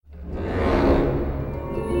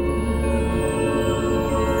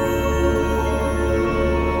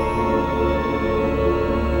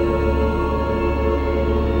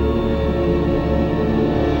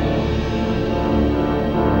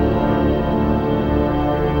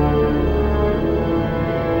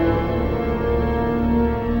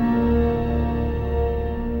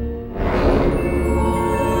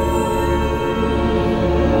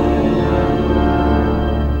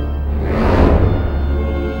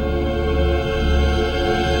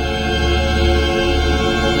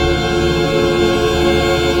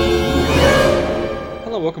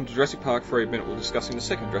Jurassic Park for a minute. We're discussing the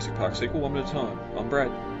second Jurassic Park sequel, one at a time. I'm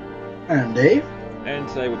Brad. I'm Dave. And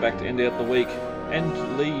today we're back to end out the week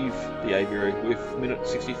and leave the aviary with minute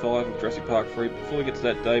 65 of Jurassic Park 3. Before we get to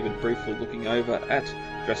that, David, briefly looking over at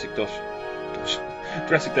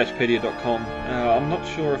Jurassic-pedia.com. I'm not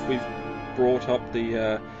sure if we've brought up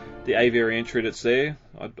the aviary entry that's there.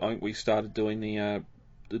 I think we started doing the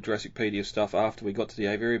Jurassic-pedia stuff after we got to the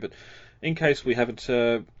aviary, but in case we haven't,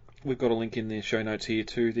 we've got a link in the show notes here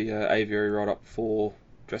to the aviary write-up for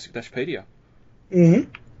Jurassic-pedia.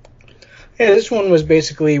 Mm-hmm. Yeah, this one was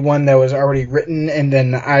basically one that was already written, and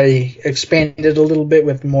then I expanded a little bit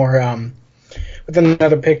with more, with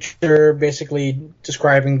another picture, basically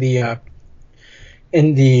describing the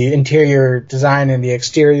interior design and the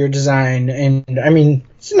exterior design. And I mean,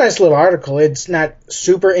 it's a nice little article. It's not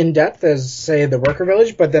super in depth as, say, the Worker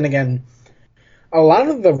Village, but then again, a lot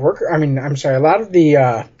of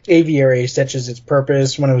the aviary, such as its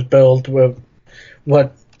purpose when it was built, what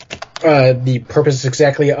the purpose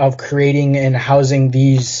exactly of creating and housing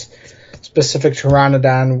these specific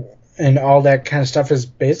pteranodon and all that kind of stuff is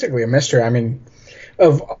basically a mystery. I mean,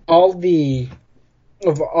 of all of the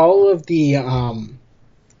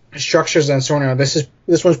structures and so on, this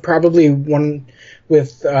one's probably one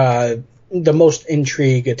with the most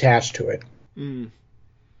intrigue attached to it. Mm.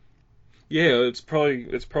 Yeah, it's probably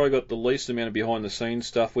got the least amount of behind the scenes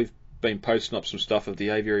stuff. We've been posting up some stuff of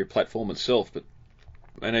the aviary platform itself,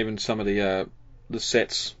 and even some of the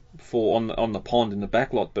sets for on the pond in the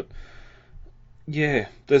backlot. But yeah,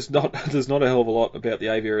 there's not a hell of a lot about the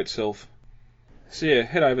aviary itself. So yeah,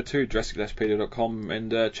 head over to Jurassic-pedia.com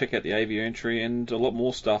and check out the aviary entry and a lot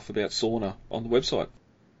more stuff about Sauna on the website.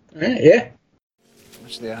 Yeah.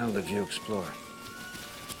 Which of the island have you explored?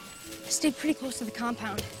 I stayed pretty close to the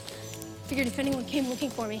compound. Figured if anyone came looking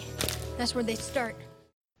for me, that's where they'd start.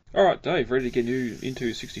 Alright, Dave, ready to get you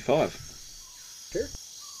into 65. Sure.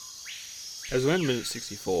 As we end minute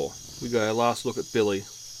 64, we go our last look at Billy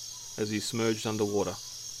as he's submerged underwater,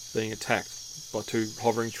 being attacked by two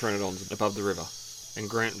hovering pteranodons above the river, and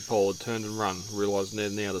Grant and Paul had turned and run, realising they're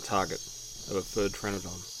now the target of a third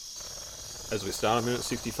pteranodon. As we start on minute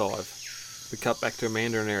 65, we cut back to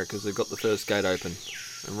Amanda and Eric as they've got the first gate open,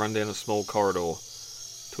 and run down a small corridor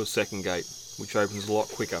to a second gate, which opens a lot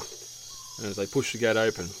quicker, and as they push the gate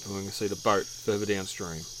open, we can see the boat further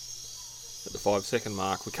downstream. At the 5-second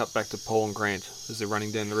mark, we cut back to Paul and Grant as they're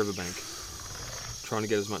running down the riverbank, trying to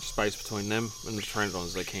get as much space between them and the pteranodon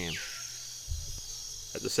as they can.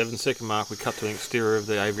 At the 7-second mark, we cut to the exterior of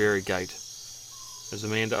the aviary gate, as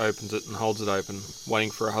Amanda opens it and holds it open, waiting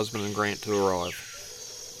for her husband and Grant to arrive.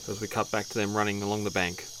 As we cut back to them running along the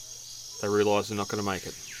bank, they realise they're not going to make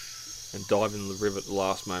it, and dive into the river at the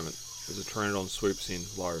last moment as the pteranodon swoops in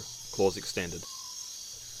low, claws extended.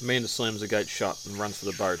 Amanda slams the gate shut and runs for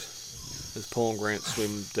the boat, as Paul and Grant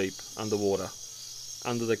swim deep underwater,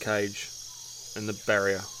 under the cage and the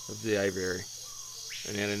barrier of the aviary,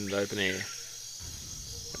 and out into the open air.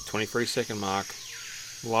 At the 23-second mark,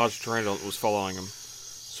 the large pteranodon that was following them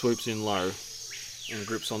swoops in low and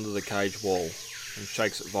grips onto the cage wall and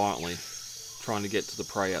shakes it violently, trying to get to the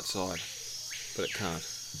prey outside, but it can't.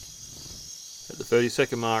 At the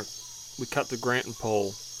 30-second mark, we cut to Grant and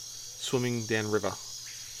Paul swimming downriver,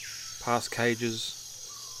 past cages,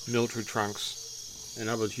 military trunks, and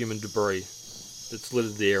other human debris that's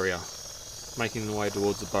littered the area, making their way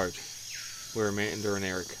towards the boat, where Amanda and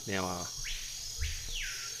Eric now are.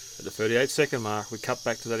 At the 38-second mark, we cut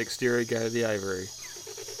back to that exterior gate of the aviary.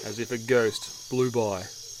 As if a ghost blew by,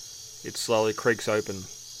 it slowly creaks open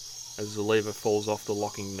as the lever falls off the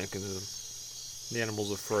locking mechanism. The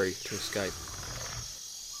animals are free to escape.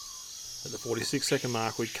 At the 46-second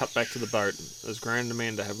mark, we cut back to the boat as Grant and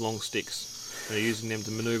Amanda have long sticks and are using them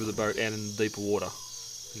to manoeuvre the boat out into deeper water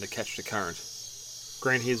and to catch the current.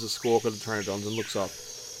 Grant hears the squawk of the pteranodons and looks up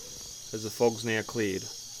as the fog's now cleared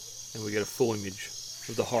and we get a full image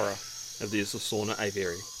of the horror of the Sauna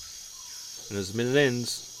aviary. And as the minute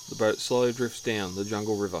ends, the boat slowly drifts down the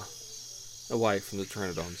jungle river, away from the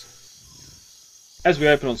pteranodons. As we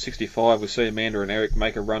open on 65, we see Amanda and Eric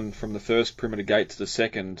make a run from the first perimeter gate to the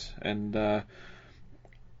second, and I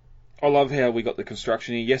love how we got the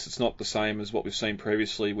construction here. Yes, it's not the same as what we've seen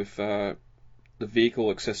previously with the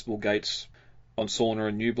vehicle accessible gates on Sauna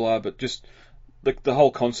and Nublar, but just the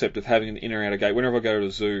whole concept of having an in or outer gate. Whenever I go to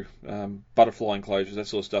a zoo, butterfly enclosures, that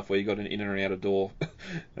sort of stuff, where you got an in and outer door,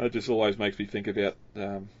 it just always makes me think about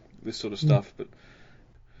this sort of stuff. But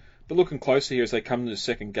looking closer here as they come to the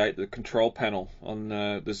second gate, the control panel on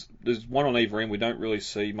there's one on either end. We don't really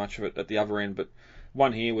see much of it at the other end, but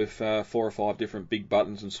one here with 4 or 5 different big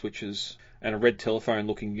buttons and switches, and a red telephone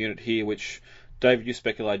looking unit here which David, you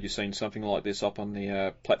speculated you've seen something like this up on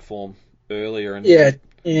the platform earlier. And Yeah,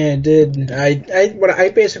 it did. What I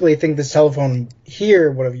basically think this telephone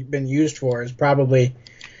here would have been used for is probably,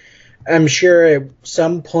 I'm sure at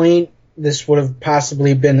some point this would have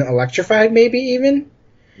possibly been electrified, maybe even.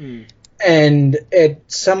 And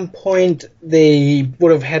at some point they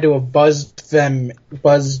would have had to have buzzed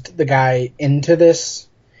the guy into this.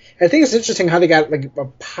 I think it's interesting how they got like a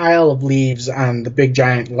pile of leaves on the big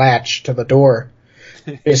giant latch to the door,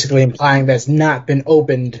 basically implying that it's not been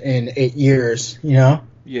opened in 8 years, you know?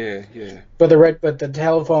 Yeah. But the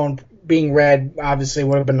telephone being red obviously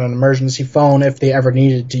would have been an emergency phone if they ever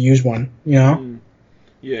needed to use one, you know?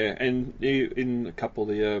 Yeah, and in a couple of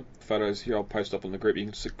the photos here I'll post up on the group, you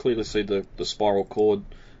can clearly see the spiral cord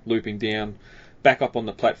looping down back up on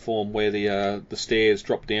the platform where the stairs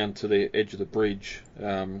drop down to the edge of the bridge.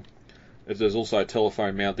 There's also a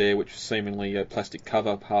telephone mount there, which is seemingly a plastic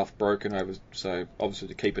cover, half broken over, so obviously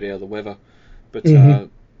to keep it out of the weather. But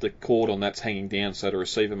the cord on that's hanging down, so the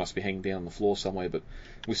receiver must be hanging down on the floor somewhere. But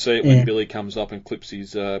we see it when Billy comes up and clips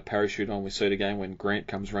his parachute on. We see it again when Grant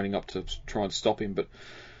comes running up to try and stop him. But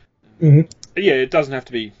yeah, it doesn't have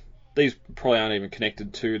to be. These probably aren't even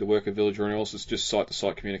connected to the worker village or anything else. It's just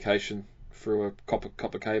site-to-site communication through a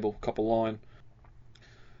copper line.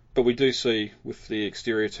 But we do see with the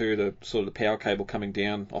exterior too, the sort of the power cable coming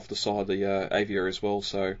down off the side of the aviary as well.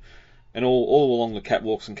 So, and all along the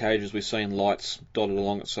catwalks and cages, we've seen lights dotted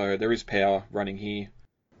along it. So there is power running here.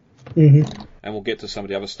 And we'll get to some of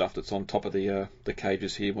the other stuff that's on top of the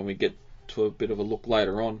cages here when we get to a bit of a look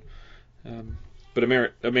later on. But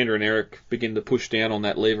Amanda and Eric begin to push down on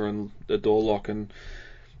that lever and the door lock, and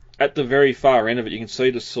at the very far end of it, you can see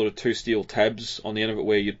the sort of two steel tabs on the end of it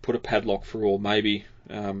where you'd put a padlock through, or maybe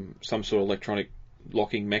some sort of electronic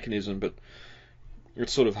locking mechanism. But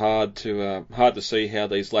it's sort of hard to see how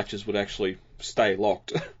these latches would actually stay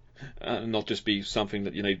locked, and not just be something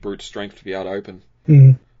that you need brute strength to be able to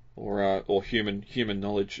open, or human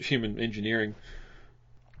knowledge, human engineering.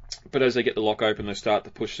 But as they get the lock open, they start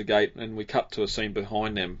to push the gate, and we cut to a scene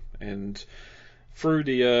behind them. And through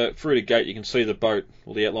the gate, you can see the boat,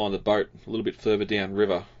 or the outline of the boat, a little bit further down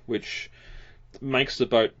river, which makes the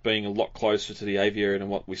boat being a lot closer to the aviary than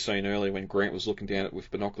what we've seen earlier when Grant was looking down it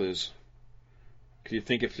with binoculars. Could you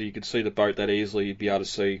think if you could see the boat that easily, you'd be able to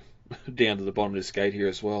see down to the bottom of this gate here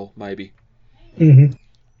as well, maybe.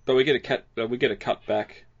 But we get a cut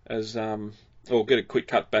back as get a quick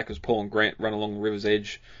cut back as Paul and Grant run along the river's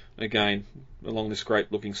edge, again along this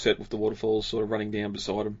great looking set with the waterfalls sort of running down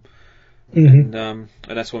beside them. And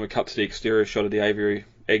that's when we cut to the exterior shot of the aviary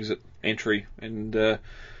entry, and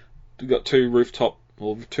we've got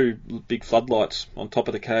two big floodlights on top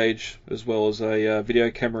of the cage, as well as a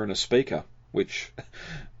video camera and a speaker, which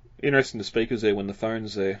interesting, the speaker's there when the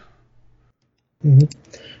phone's there.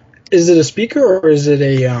 Is it a speaker or is it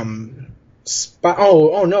a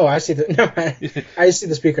oh no, I see I see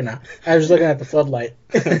the speaker now. I was looking at the floodlight.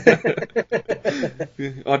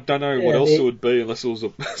 I don't know what else it would be unless it was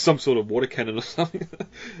some sort of water cannon or something.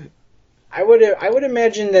 I would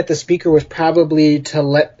imagine that the speaker was probably to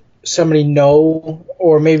let somebody know,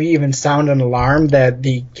 or maybe even sound an alarm that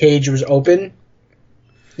the cage was open.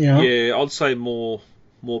 You know? Yeah, I'd say more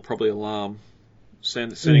probably alarm,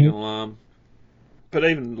 sending an alarm. But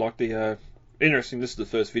even like the interesting, this is the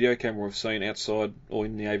first video camera we've seen outside or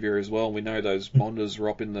in the aviary as well. We know those monitors were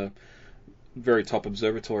up in the very top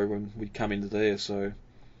observatory when we come into there, so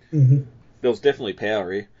there was definitely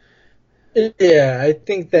power here. Yeah, I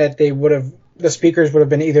think that the speakers would have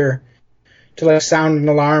been either to like sound an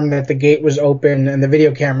alarm that the gate was open, and the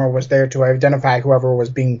video camera was there to identify whoever was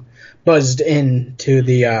being buzzed into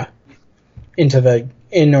the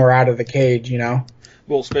in or out of the cage, you know.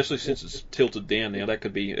 Well, especially since it's tilted down now, that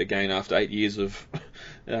could be again after 8 years of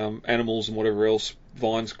animals and whatever else,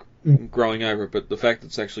 vines growing over it. But the fact that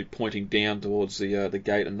it's actually pointing down towards the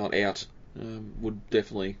gate and not out would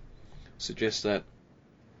definitely suggest that.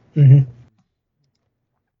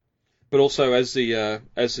 But also, as the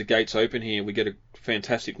gates open here, we get a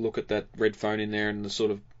fantastic look at that red phone in there and the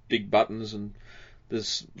sort of big buttons, and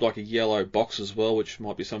there's like a yellow box as well, which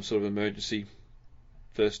might be some sort of emergency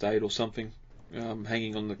first aid or something.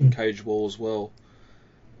 Hanging on the cage wall as well.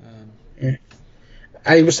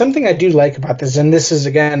 Something I do like about this, and this is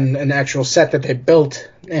again an actual set that they built,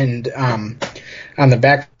 and on the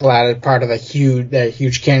back part of the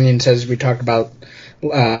huge canyon, as we talked about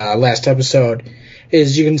last episode,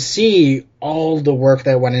 is you can see all the work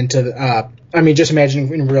that went into. Just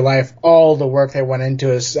imagine in real life all the work that went into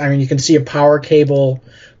this. I mean, you can see a power cable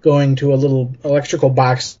going to a little electrical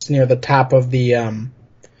box near the top of the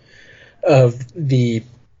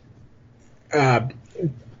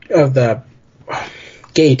of the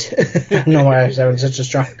gate. I don't know why I was having such a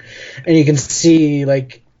strong. And you can see,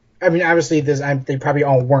 like, I mean, obviously they probably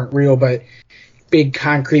all weren't real, but big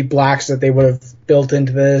concrete blocks that they would have built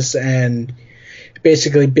into this, and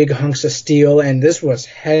basically big hunks of steel. And this was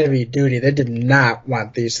heavy duty. They did not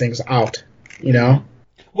want these things out, you know?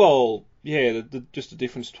 Well, yeah, just the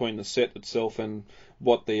difference between the set itself and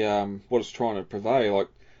what it's trying to convey. Like,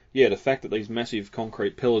 yeah, the fact that these massive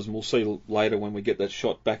concrete pillars, and we'll see later when we get that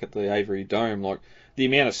shot back at the Avery Dome, like the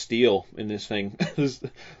amount of steel in this thing.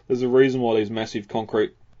 there's a reason why these massive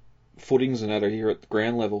concrete footings and that are here at the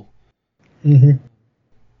ground level. Mm-hmm.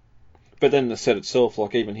 But then the set itself,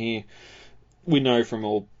 like even here, we know from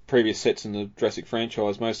all previous sets in the Jurassic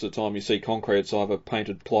franchise, most of the time you see concrete, it's either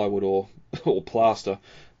painted plywood or plaster.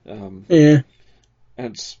 Yeah.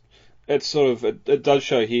 And it's sort of, it does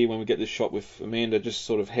show here when we get this shot with Amanda just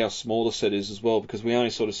sort of how small the set is as well, because we only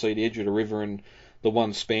sort of see the edge of the river and the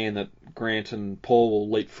one span that Grant and Paul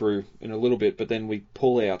will leap through in a little bit, but then we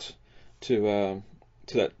pull out to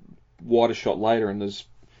that wider shot later, and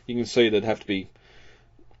you can see there'd have to be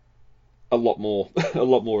a lot more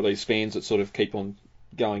of these spans that sort of keep on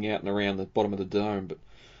going out and around the bottom of the dome. But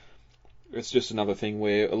it's just another thing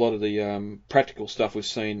where a lot of the practical stuff we've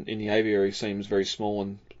seen in the aviary seems very small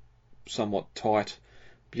and somewhat tight.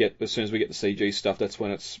 Yet as soon as we get the CG stuff, that's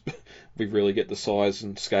when we really get the size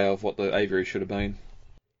and scale of what the aviary should have been.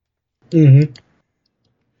 Mm-hmm.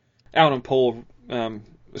 Alan and Paul are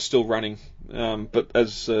still running, but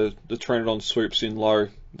as the Pteranodon swoops in low,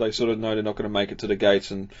 they sort of know they're not going to make it to the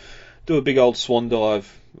gates and do a big old swan dive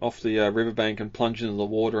off the riverbank and plunge into the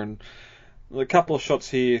water. And a couple of shots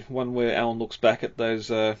here, one where Alan looks back at those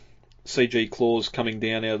CG claws coming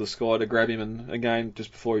down out of the sky to grab him, and again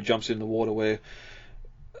just before he jumps in the water, where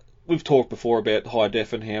we've talked before about high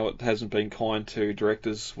def and how it hasn't been kind to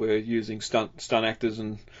directors. We're using stunt actors,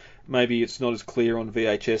 and maybe it's not as clear on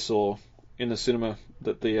VHS or in the cinema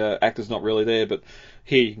that the actor's not really there, but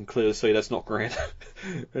here you can clearly see that's not Grant.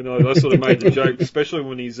 And I sort of made the joke, especially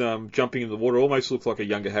when he's jumping in the water, it almost looks like a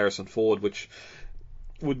younger Harrison Ford, which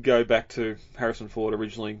would go back to Harrison Ford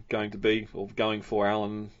originally going for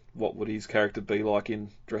Alan. What would his character be like in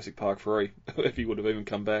Jurassic Park 3 if he would have even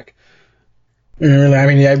come back? Really, I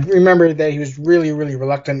mean, I remember that he was really, really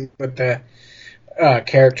reluctant with the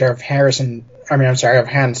character of of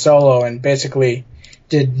Han Solo, and basically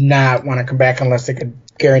did not want to come back unless they could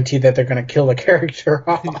guarantee that they're going to kill the character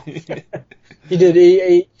off. He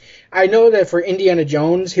did. I know that for Indiana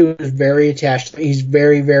Jones, he was very attached. He's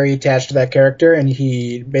very, very attached to that character, and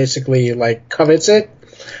he basically covets it.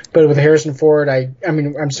 But with Harrison Ford,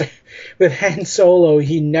 with Han Solo,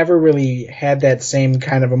 he never really had that same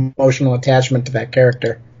kind of emotional attachment to that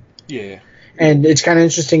character. Yeah. And it's kind of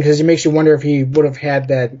interesting because it makes you wonder if he would have had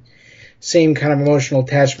that same kind of emotional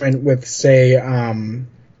attachment with, say, Alan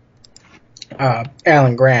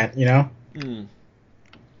Grant, you know? Mm.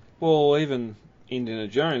 Well, even Indiana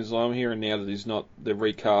Jones, I'm hearing now that they're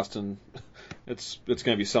recast and it's going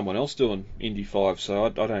to be someone else doing Indy 5, so I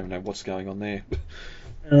don't even know what's going on there.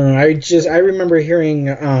 I remember hearing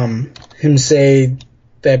him say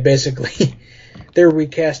that basically they're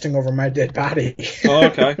recasting over my dead body. Oh,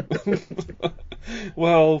 okay.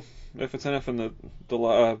 Well, if it's enough and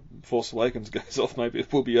the Force Awakens goes off, maybe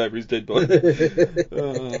it will be over his dead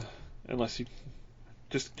body. Unless you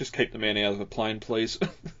just keep the man out of a plane, please.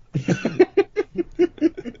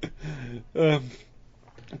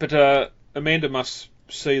 But Amanda must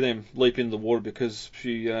see them leap into the water because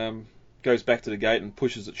she goes back to the gate and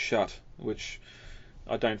pushes it shut, which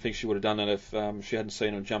I don't think she would have done that if she hadn't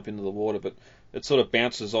seen him jump into the water. But it sort of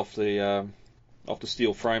bounces off the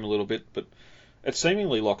steel frame a little bit, but it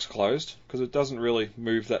seemingly locks closed because it doesn't really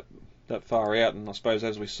move that far out. And I suppose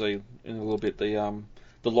as we see in a little bit, the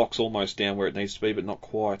lock's almost down where it needs to be, but not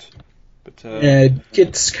quite. But it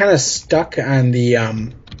gets kind of stuck on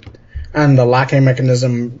the locking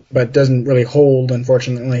mechanism, but doesn't really hold,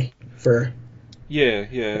 unfortunately. Yeah.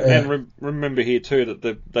 And remember here too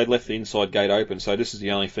that they left the inside gate open, so this is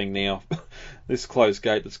the only thing now, this closed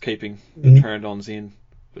gate that's keeping the Pteranodons in.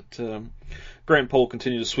 But Grant and Paul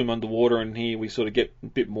continue to swim underwater, and here we sort of get a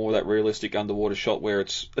bit more of that realistic underwater shot where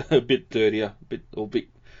it's a bit dirtier,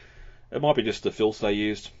 it might be just the filth they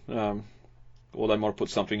used, or they might have put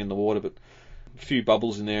something in the water, but a few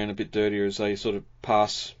bubbles in there and a bit dirtier as they sort of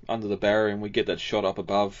pass under the barrier, and we get that shot up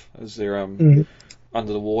above as they're under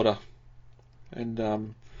the water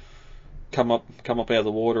and come up out of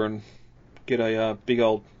the water and get a big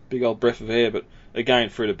old breath of air. But again,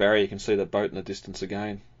 through the barrier, you can see that boat in the distance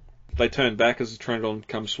again. They turn back as the Pteranodon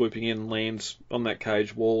comes swooping in and lands on that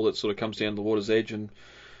cage wall that sort of comes down the water's edge and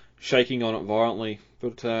shaking on it violently,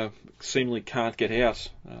 but seemingly can't get out,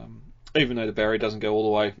 even though the barrier doesn't go all the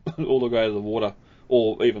way to the water,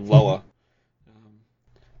 or even lower.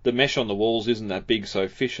 The mesh on the walls isn't that big, so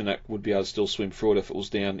fish and that would be able to still swim through it if it was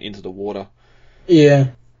down into the water. Yeah.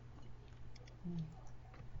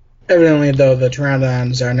 Evidently, though, the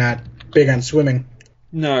pteranodons are not big on swimming.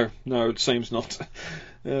 No, it seems not.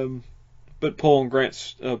 But Paul and Grant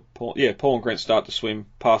start to swim,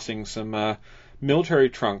 passing some military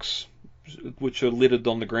trunks, which are littered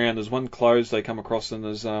on the ground. There's one closed they come across, and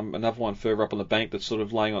there's another one further up on the bank that's sort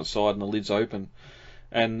of laying on its side, and the lid's open.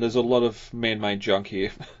 And there's a lot of man-made junk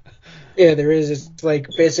here. Yeah, there is. It's like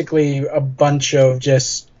basically a bunch of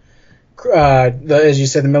just, as you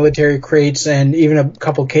said, the military crates, and even a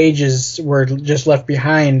couple cages were just left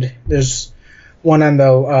behind. There's one on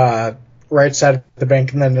the right side of the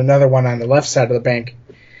bank, and then another one on the left side of the bank.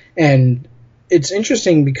 And it's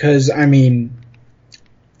interesting because, I mean,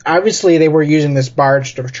 obviously they were using this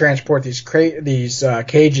barge to transport these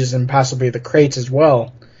cages and possibly the crates as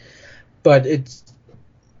well. But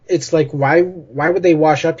it's like, why would they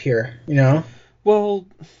wash up here, you know? Well,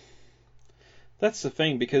 that's the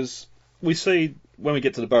thing, because we see when we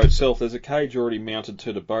get to the boat itself, there's a cage already mounted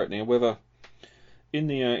to the boat. Now, whether in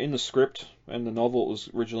the script and the novel it was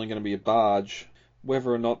originally going to be a barge,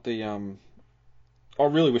 whether or not I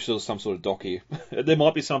really wish there was some sort of dock here. There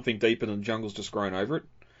might be something deeper than the jungle's just grown over it.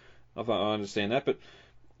 I understand that, but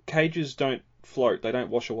cages don't float. They don't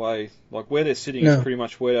wash away. Like, where they're sitting is pretty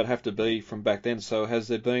much where they'd have to be from back then. So has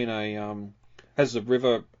there been has the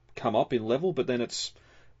river come up in level, but then it's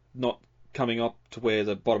not coming up to where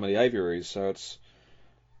the bottom of the aviary is, so it's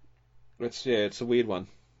a weird one.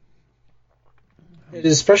 It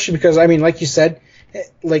is, especially because, I mean, like you said,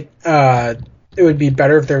 it would be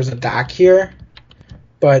better if there was a dock here,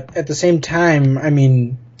 but at the same time, I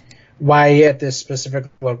mean, why at this specific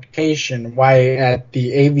location? Why at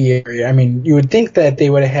the aviary? I mean, you would think that they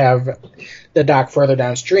would have the dock further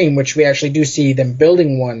downstream, which we actually do see them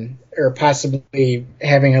building one, or possibly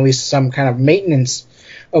having at least some kind of maintenance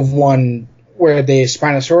of one where the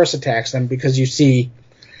Spinosaurus attacks them, because you see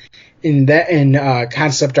in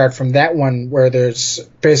concept art from that one where it's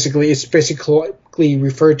basically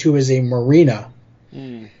referred to as a marina.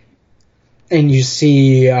 Mm. And you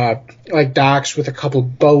see like docks with a couple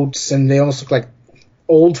boats, and they almost look like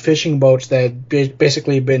old fishing boats that had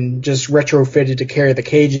basically been just retrofitted to carry the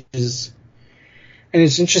cages. And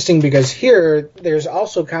it's interesting because here there's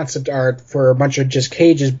also concept art for a bunch of just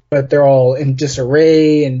cages, but they're all in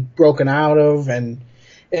disarray and broken out of, and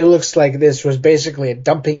it looks like this was basically a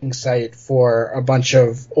dumping site for a bunch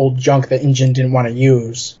of old junk that InGen didn't want to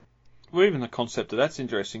use. Well, even the concept of that's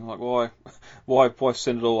interesting. Like, why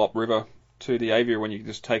send it all upriver to the aviary when you can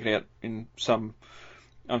just take it out in some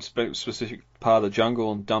unspecific part of the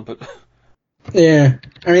jungle and dump it? Yeah,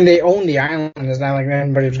 I mean, they own the island. It's not like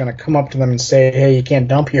anybody was going to come up to them and say, "Hey, you can't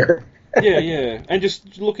dump here." yeah, and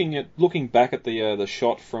just looking back at the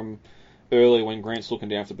shot from earlier when Grant's looking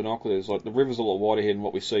down with the binoculars, like, the river's a lot wider here than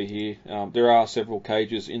what we see here. There are several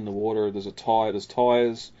cages in the water. There's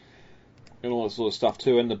tyres, and all that sort of stuff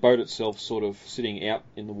too. And the boat itself sort of sitting out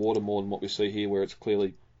in the water more than what we see here, where it's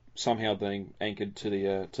clearly somehow being anchored to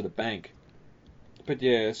the bank. But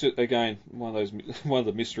yeah, it's again one of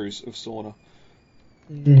the mysteries of Sauna.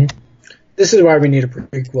 Mm-hmm. This is why we need a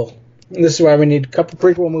prequel. This is why we need a couple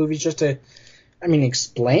prequel movies just to, I mean,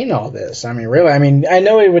 explain all this. I mean, really, I mean, I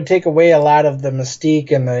know it would take away a lot of the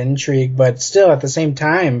mystique and the intrigue, but still, at the same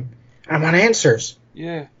time, I want answers.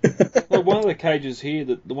 Yeah. Like, one of the cages here,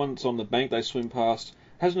 the one that's on the bank they swim past,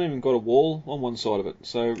 hasn't even got a wall on one side of it,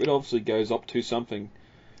 so it obviously goes up to something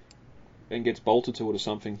and gets bolted to it or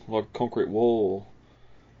something, like a concrete wall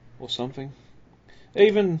or something.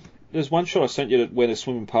 Even there's one shot I sent you where they're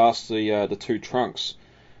swimming past the two trunks,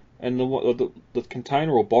 and the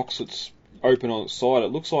container or box that's open on its side,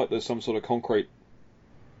 it looks like there's some sort of concrete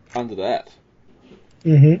under that.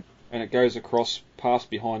 Mm-hmm. And it goes across past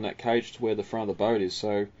behind that cage to where the front of the boat is.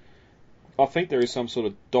 So I think there is some sort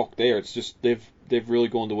of dock there. It's just they've really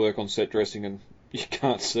gone to work on set dressing and you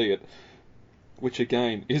can't see it, which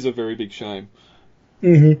again is a very big shame.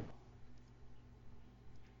 Mm-hmm.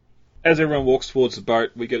 As everyone walks towards the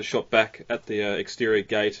boat, we get a shot back at the exterior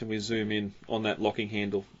gate, and we zoom in on that locking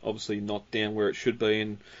handle, obviously not down where it should be,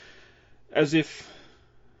 and as if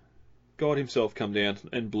God himself come down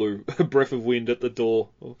and blew a breath of wind at the door.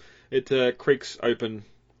 It creaks open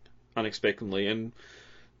unexpectedly, and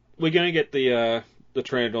we're going to get the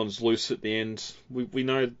Pteranodons loose at the end. We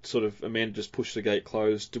know sort of Amanda just pushed the gate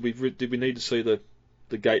closed. Did we need to see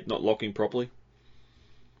the gate not locking properly?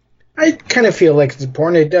 I kind of feel like it's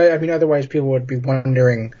important. I mean, otherwise people would be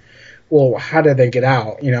wondering well, how did they get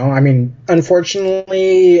out? You know, I mean,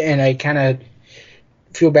 unfortunately, and I kind of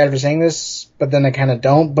feel bad for saying this, but then I kind of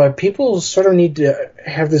don't. But people sort of need to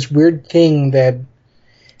have this weird thing that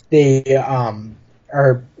they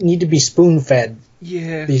are need to be spoon fed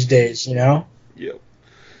Yeah. these days. You know, Yep.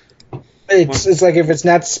 it's like if it's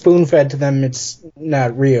not spoon fed to them, it's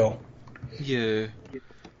not real. Yeah.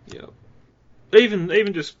 Yeah.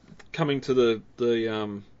 Even just coming to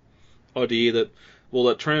the idea that, well,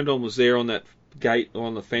 that Pteranodon was there on that gate or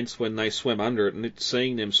on the fence when they swam under it, and it's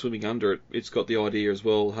seeing them swimming under it, it's got the idea as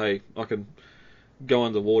well, hey, I can go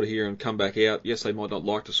underwater here and come back out. Yes, they might not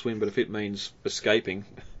like to swim, but if it means escaping.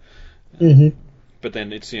 Mm-hmm. But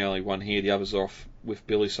then it's the only one here, the others are off with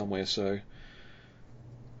Billy somewhere, so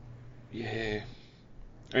yeah.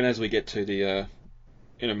 And as we get to the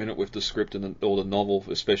in a minute with the script and or the novel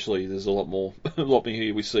especially, there's a lot more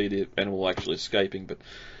here we see the animal actually escaping, but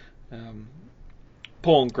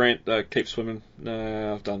Paul and Grant keep swimming.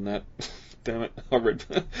 No, I've done that. Damn it, I read.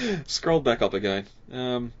 Scrolled back up again.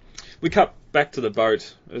 We cut back to the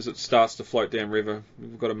boat as it starts to float downriver.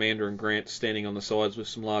 We've got Amanda and Grant standing on the sides with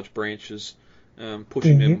some large branches,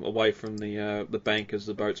 pushing them away from the bank as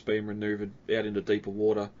the boat's being manoeuvred out into deeper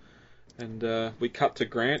water. And we cut to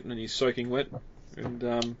Grant, and he's soaking wet,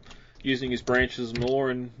 and using his branches and oar,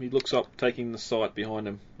 and he looks up, taking the sight behind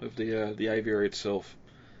him of the aviary itself.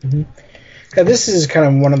 Mm-hmm. Now, this is kind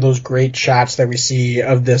of one of those great shots that we see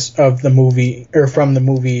of the movie, or from the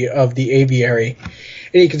movie of the aviary.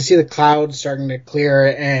 And you can see the clouds starting to clear,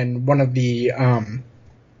 and one of the,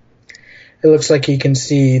 it looks like you can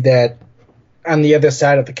see that on the other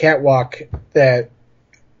side of the catwalk that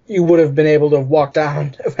you would have been able to walk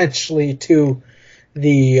down eventually to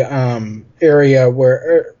the area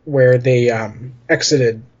where they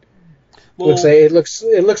exited. Well, it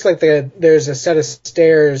looks like there's a set of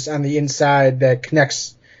stairs on the inside that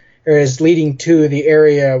connects or is leading to the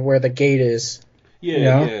area where the gate is. Yeah, you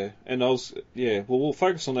know? yeah. And well, we'll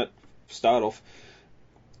focus on that to start off.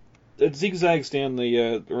 It zigzags down the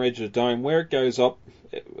edge of the dome where it goes up,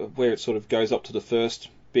 where it sort of goes up to the first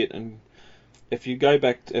bit, and if you go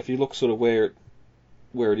back, if you look sort of where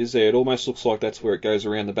it is there, it almost looks like that's where it goes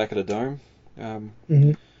around the back of the dome.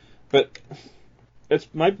 But it's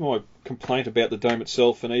maybe my complaint about the dome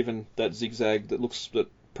itself, and even that zigzag that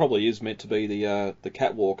probably is meant to be the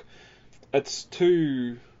catwalk. It's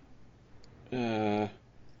too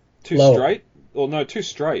straight, or no, too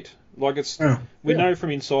straight. Like we know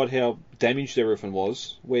from inside how damaged everything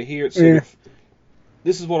was. Where here it's sort of,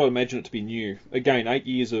 this is what I imagine it to be new. Again, 8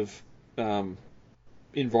 years of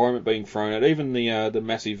environment being thrown at, even the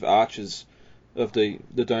massive arches of the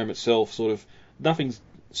dome itself, sort of nothing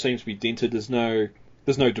seems to be dented. There's no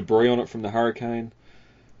debris on it from the hurricane,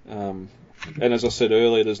 and as I said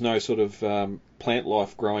earlier, there's no sort of plant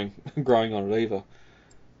life growing on it either.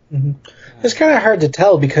 Mm-hmm. It's kind of hard to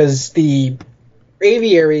tell because the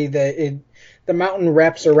aviary, the mountain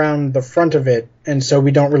wraps around the front of it, and so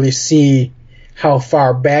we don't really see how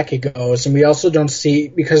far back it goes, and we also don't see,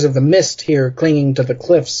 because of the mist here clinging to the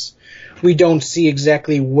cliffs, we don't see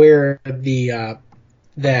exactly where the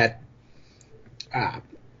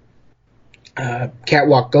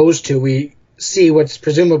catwalk goes to. We see what's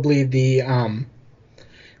presumably the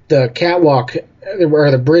catwalk,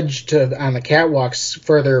 or the bridge on the catwalks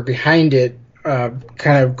further behind it,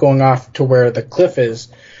 kind of going off to where the cliff is.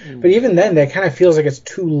 But even then, that kind of feels like it's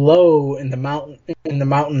too low in the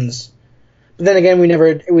mountains. But then again,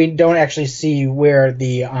 we don't actually see where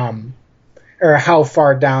the or how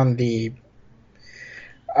far down the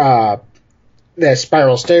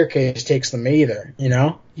spiral staircase takes them either, you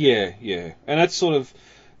know? Yeah, and that's sort of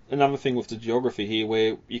another thing with the geography here,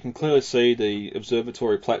 where you can clearly see the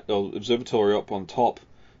observatory up on top,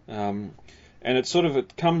 and it sort of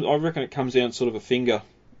I reckon it comes down sort of a finger,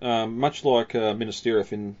 much like Minas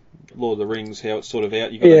Tirith in Lord of the Rings, how it's sort of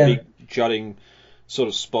out. You've got a big jutting sort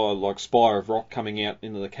of spire of rock coming out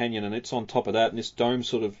into the canyon, and it's on top of that, and this dome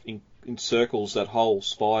sort of encircles that whole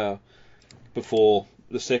spire before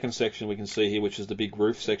the second section we can see here, which is the big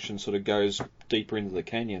roof section, sort of goes deeper into the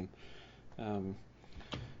canyon.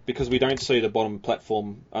 Because we don't see the bottom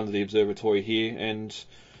platform under the observatory here, and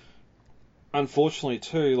unfortunately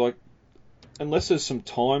too, like, unless there's some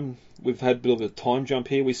time, we've had a bit of a time jump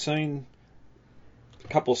here. We've seen a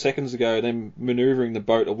couple of seconds ago them manoeuvring the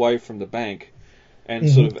boat away from the bank, and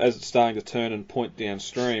sort of as it's starting to turn and point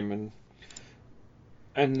downstream,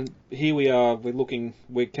 and here we are.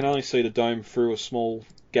 We can only see the dome through a small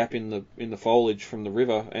gap in the foliage from the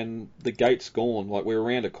river, and the gate's gone. Like, we're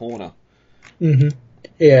around a corner. Mm-hmm.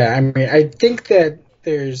 Yeah, I mean, I think that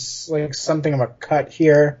there's like something of a cut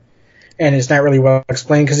here, and it's not really well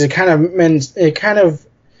explained because it kind of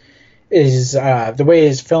is the way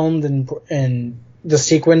it's filmed and the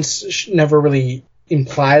sequence never really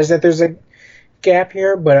implies that there's a gap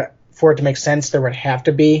here, but for it to make sense, there would have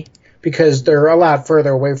to be, because they're a lot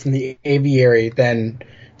further away from the aviary than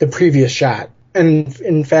the previous shot. And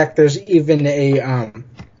in fact, there's even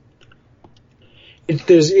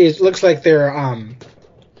it looks like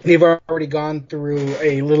they've already gone through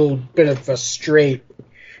a little bit of a strait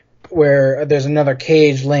where there's another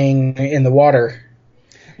cage laying in the water.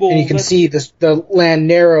 Well, and you can see the land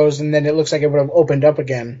narrows, and then it looks like it would have opened up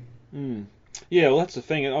again. Yeah, well, that's the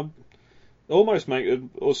thing. It almost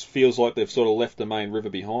feels like they've sort of left the main river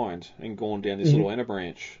behind and gone down this little inner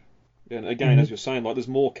branch. And again, as you're saying, like there's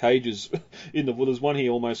more cages in the. Well, there's one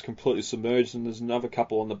here almost completely submerged, and there's another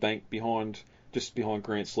couple on the bank just behind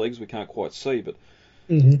Grant's legs. We can't quite see, but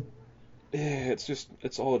yeah,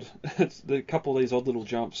 it's odd. It's a couple of these odd little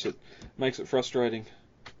jumps. It makes it frustrating.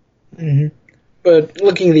 But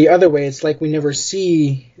looking the other way, it's like we never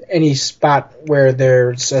see any spot where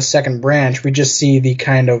there's a second branch. We just see the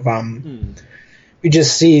kind of we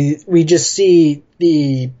just see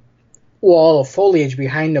the wall of foliage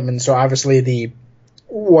behind them, and so obviously the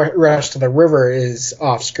rest of the river is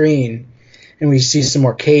off screen, and we see some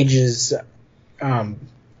more cages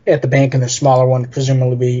at the bank, and the smaller one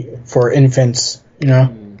presumably for infants. Yeah,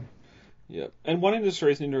 and one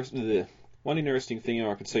interesting thing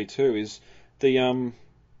I could see too is the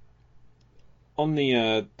on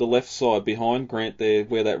the left side behind Grant there,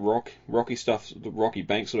 where that the rocky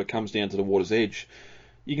bank sort of comes down to the water's edge.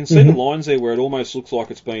 You can see the lines there where it almost looks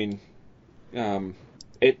like it's been been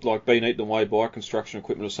eaten away by construction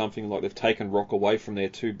equipment or something. Like they've taken rock away from there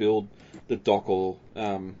to build the dock or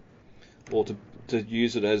to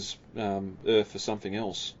use it as earth for something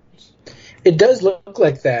else. It does look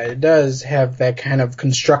like that. It does have that kind of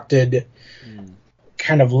constructed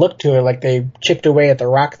kind of look to it, like they chipped away at the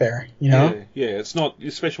rock there, Yeah, it's not,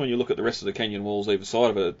 especially when you look at the rest of the canyon walls either side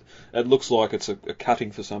of it, it looks like it's a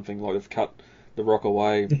cutting for something, like they've cut the rock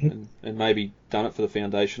away and maybe done it for the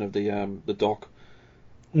foundation of the dock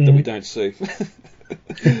that we don't see.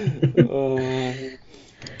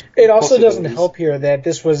 It also doesn't help here that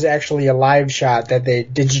this was actually a live shot, that they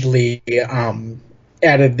digitally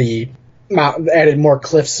added more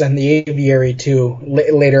cliffs and the aviary to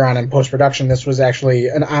later on in post-production. This was actually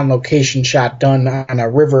an on-location shot done on a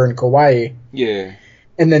river in Kauai. Yeah.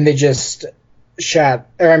 And then they just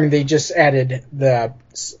added the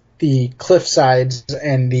cliff sides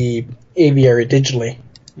and the aviary digitally.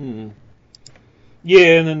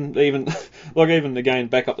 Yeah, and then even again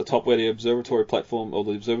back up the top where the observatory platform, or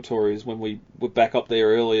the observatory is, when we were back up there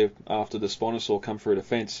earlier after the Spinosaur come through the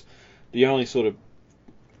fence, the only sort of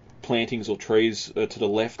plantings or trees to the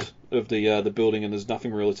left of the building, and there's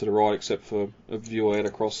nothing really to the right except for a view out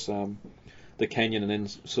across the canyon, and then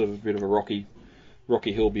sort of a bit of a rocky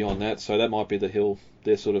hill beyond that. So that might be the hill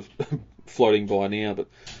they're sort of floating by now. But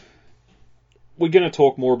we're going to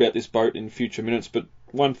talk more about this boat in future minutes. But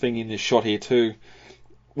one thing in this shot here too,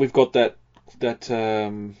 we've got that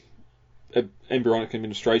embryonic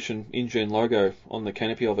administration InGen logo on the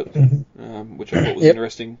canopy of it, which I thought was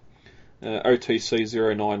interesting.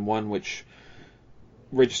 OTC 091, which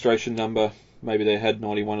registration number, maybe they had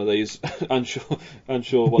 91 of these.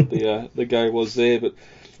 unsure what the go was there, but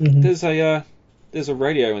there's a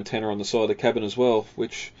radio antenna on the side of the cabin as well,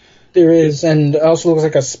 which there is, and it also looks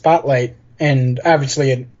like a spotlight, and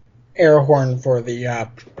obviously an air horn for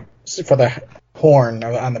the horn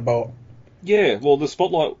on the boat. Yeah, well, the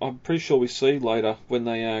spotlight I'm pretty sure we see later when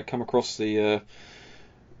they come across the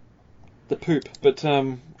poop, but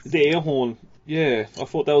the air horn, yeah, I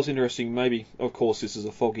thought that was interesting. Maybe, of course, this is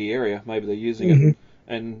a foggy area. Maybe they're using it,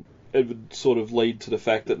 and it would sort of lead to the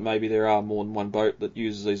fact that maybe there are more than one boat that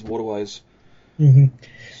uses these waterways. And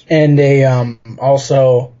they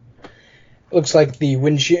also looks like the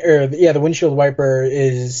windshield wiper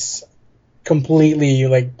is completely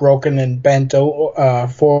like broken and bent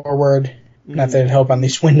forward. Not that it help on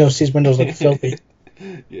these windows. These windows look filthy.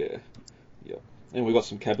 Yeah. And we've got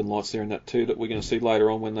some cabin lights there and that too that we're going to see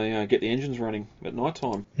later on when they get the engines running at night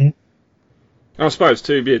time. I suppose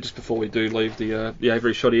too, just before we do leave the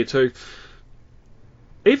aviary shot here too,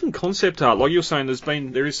 even concept art, like you're saying,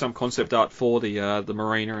 there is some concept art for the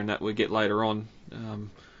marina and that we get later on,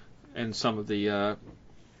 and some of the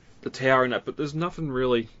tower and that, but there's nothing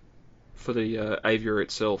really for the aviary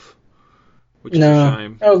itself, which is a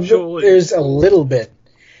shame. Surely there's a little bit.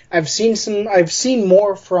 I've seen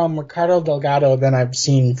more from Ricardo Delgado than I've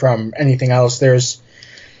seen from anything else.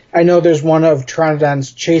 I know there's one of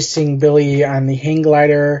Pteranodons chasing Billy on the hang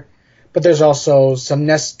glider, but there's also some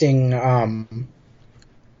nesting.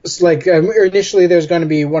 Initially, there's going to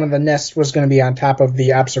be one of the nests was going to be on top of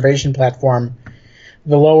the observation platform.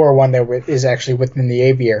 The lower one that is actually within the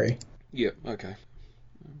aviary. Yeah, okay.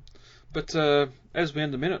 But as we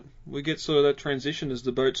end the minute, we get sort of that transition as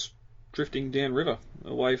the boat's drifting downriver,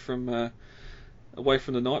 away from the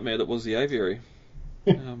nightmare that was the aviary.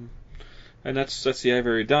 And that's the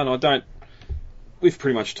aviary done. We've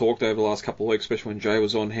pretty much talked over the last couple of weeks, especially when Jay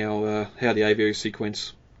was on, how the aviary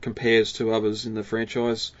sequence compares to others in the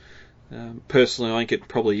franchise. Personally, I think it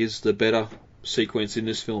probably is the better sequence in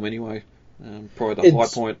this film anyway. Probably the high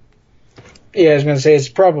point. Yeah, I was going to say it's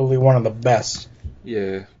probably one of the best.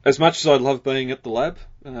 Yeah. As much as I love being at the lab,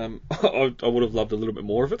 I would have loved a little bit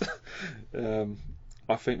more of it.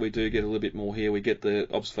 I think we do get a little bit more here. We get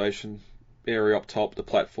the observation area up top, the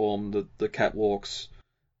platform, the catwalks.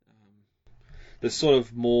 There's sort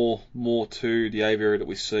of more to the aviary that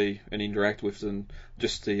we see and interact with than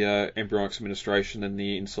just the embryonics administration and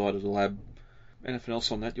the inside of the lab. Anything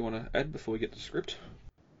else on that you want to add before we get to the script?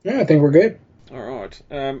 Yeah, I think we're good. Alright.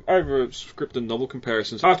 Over script and novel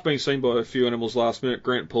comparisons. After being seen by a few animals last minute,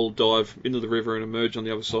 Grant and Paul dive into the river and emerge on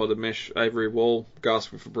the other side of the mesh aviary wall,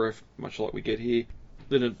 gasping for breath, much like we get here.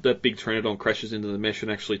 Then that big Pteranodon crashes into the mesh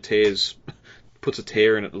and actually puts a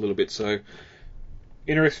tear in it a little bit, so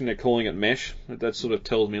interesting they're calling it mesh. That sort of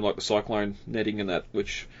tells me like the cyclone netting and that,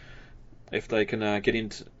 which if they can get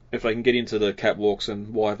into the catwalks,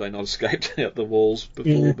 and why have they not escaped out the walls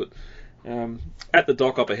before? But at the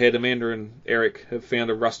dock up ahead, Amanda and Eric have found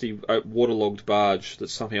a rusty, waterlogged barge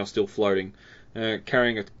that's somehow still floating,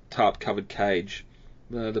 carrying a tarp-covered cage.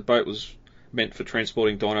 The boat was meant for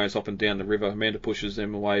transporting dinos up and down the river. Amanda pushes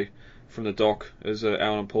them away from the dock as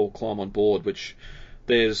Alan and Paul climb on board, which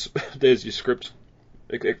there's your script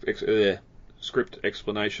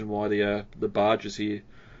explanation why the barge is here.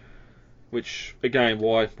 Which, again,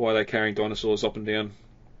 why are they carrying dinosaurs up and down?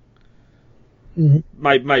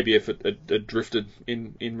 Mm-hmm. Maybe if it had drifted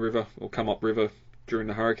in river or come up river during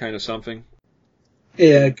the hurricane or something.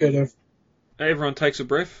 Yeah, it could have. Everyone takes a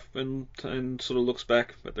breath and sort of looks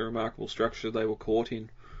back at the remarkable structure they were caught in.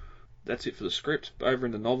 That's it for the script. Over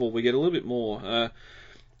in the novel, we get a little bit more.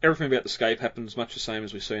 Everything about the escape happens much the same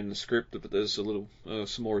as we see in the script, but there's some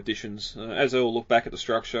more additions. As they all look back at the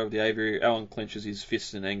structure of the aviary, Alan clenches his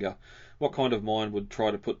fists in anger. What kind of mind would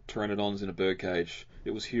try to put pteranodons in a birdcage?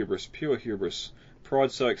 It was hubris, pure hubris.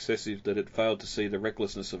 Pride so excessive that it failed to see the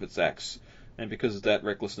recklessness of its acts. And because of that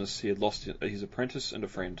recklessness, he had lost his apprentice and a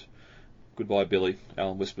friend. Goodbye, Billy,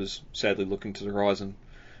 Alan whispers, sadly looking to the horizon.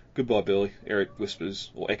 Goodbye, Billy, Eric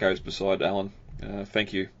whispers, or echoes beside Alan.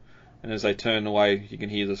 Thank you. And as they turn away, you can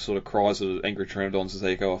hear the sort of cries of the angry pteranodons as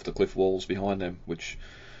they go off the cliff walls behind them, which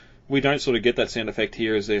we don't sort of get that sound effect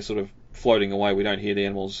here as they're sort of floating away. We don't hear the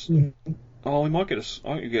animals. Mm-hmm. Oh, we might get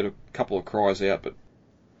a couple of cries out, but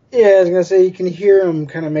yeah, I was gonna say you can hear them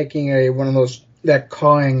kind of making that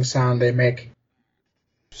cawing sound they make.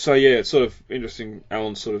 So yeah, it's sort of interesting.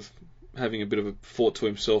 Alan's sort of having a bit of a thought to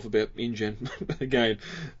himself about InGen again.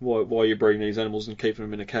 Why you're breeding these animals and keeping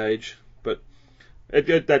them in a cage, but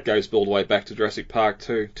that goes all the way back to Jurassic Park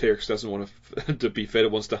too. T-Rex doesn't want to be fed;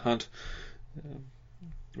 it wants to hunt.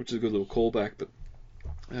 Which is a good little callback. But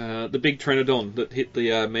the big Pteranodon that hit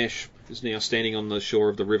the mesh is now standing on the shore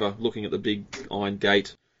of the river, looking at the big iron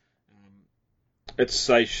gate. It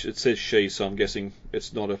says she, so I'm guessing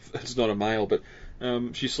it's not a male. But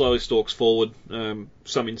she slowly stalks forward,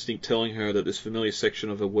 some instinct telling her that this familiar section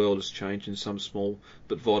of her world has changed in some small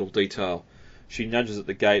but vital detail. She nudges at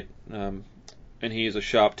the gate and hears a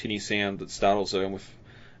sharp tinny sound that startles her, and with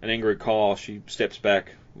an angry call, she steps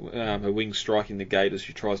back, her wings striking the gate as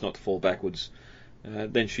she tries not to fall backwards.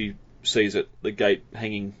 Then she sees the gate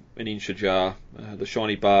hanging an inch ajar. The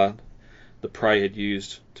shiny bar the prey had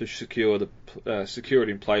used to secure it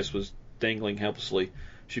in place was dangling helplessly.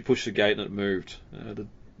 She pushed the gate and it moved.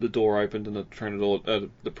 The door opened and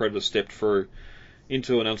the predator stepped through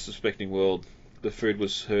into an unsuspecting world. The food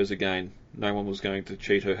was hers again. No one was going to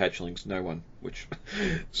cheat her hatchlings. No one. Which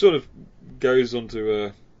sort of goes on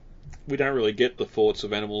to we don't really get the thoughts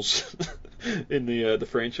of animals in the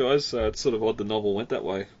franchise, so it's sort of odd the novel went that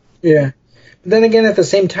way. Yeah. But then again, at the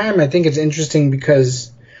same time, I think it's interesting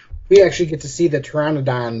because we actually get to see the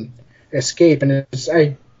Pteranodon escape, and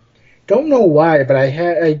I don't know why, but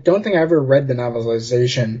I don't think I ever read the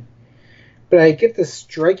novelization, but I get this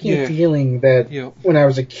striking feeling that when I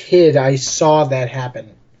was a kid, I saw that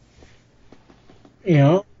happen. You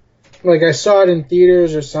know? Like, I saw it in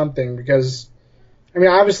theaters or something, because I mean,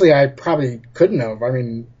 obviously, I probably couldn't have. I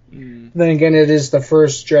mean, then again, it is the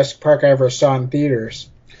first Jurassic Park I ever saw in theaters.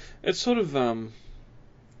 It's sort of,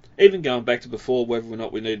 even going back to before, whether or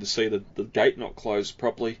not we needed to see the gate not closed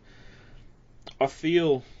properly, I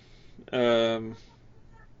feel a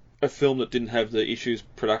film that didn't have the issues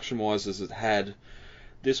production-wise as it had,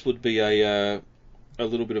 this would be a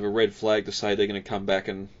little bit of a red flag to say they're going to come back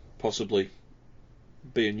and possibly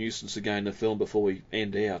be a nuisance again in the film before we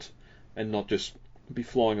end out, and not just be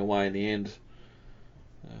flying away in the end,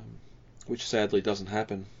 which sadly doesn't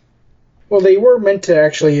happen. Well, they were meant to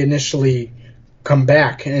actually initially come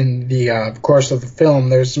back in the course of the film.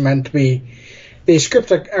 There's meant to be, they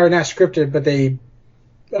scripted, or not scripted, but they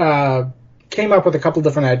came up with a couple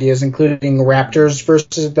different ideas, including raptors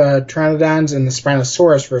versus the pteranodons and the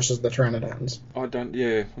Spinosaurus versus the pteranodons. I'm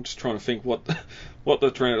just trying to think what the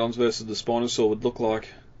pteranodons versus the Spinosaur would look like.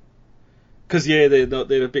 Because,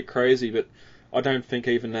 they're a bit crazy, but I don't think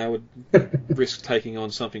even they would risk taking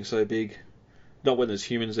on something so big. Not when there's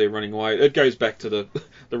humans there running away. It goes back to the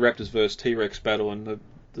Raptors versus T-Rex battle and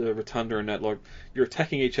the Rotunda and that. Like, you're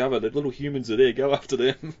attacking each other. The little humans are there. Go after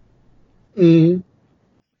them. Mm-hmm.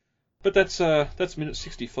 But that's minute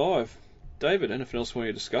 65. David, anything else we want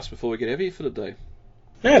to discuss before we get heavy for the day?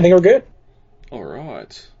 No, I think we're good. All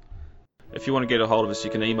right. If you want to get a hold of us, you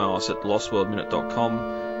can email us at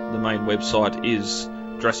lostworldminute.com. The main website is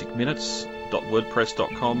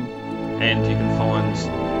jurassicminutes.wordpress.com, and you can find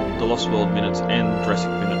the Lost World Minutes and Jurassic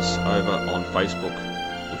Minutes over on Facebook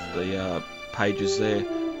with the pages there.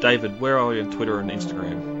 David, where are you on Twitter and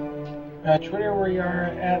Instagram? Twitter, we are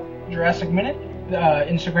at Jurassic Minute.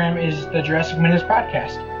 Instagram is the Jurassic Minutes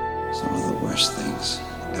Podcast. Some of the worst things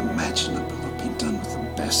imaginable have been done with the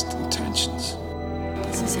best intentions.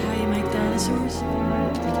 This is how you make dinosaurs?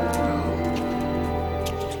 No.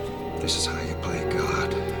 This is how you play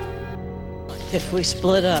God. If we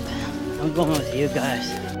split up, I'm going with you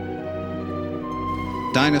guys.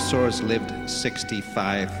 Dinosaurs lived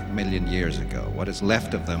 65 million years ago. What is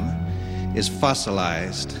left of them is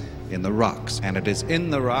fossilized in the rocks, and it is in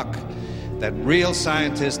the rock that real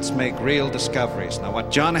scientists make real discoveries. Now,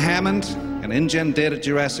 what John Hammond and InGen did at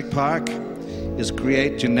Jurassic Park is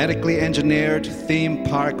create genetically engineered theme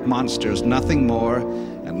park monsters, nothing more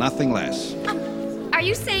and nothing less. Are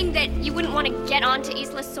you saying that you wouldn't want to get onto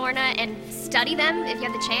Isla Sorna and study them if you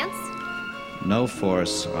had the chance? No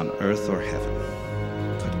force on earth or heaven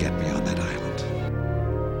could get me on that island.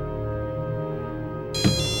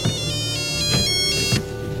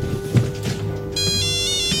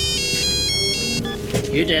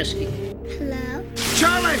 You, Desky. Hello?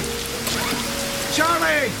 Charlie!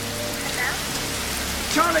 Charlie! Hello?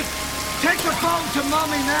 Charlie, take the phone to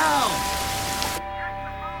Mommy now!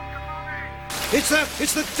 It's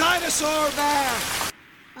the dinosaur man!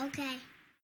 Okay.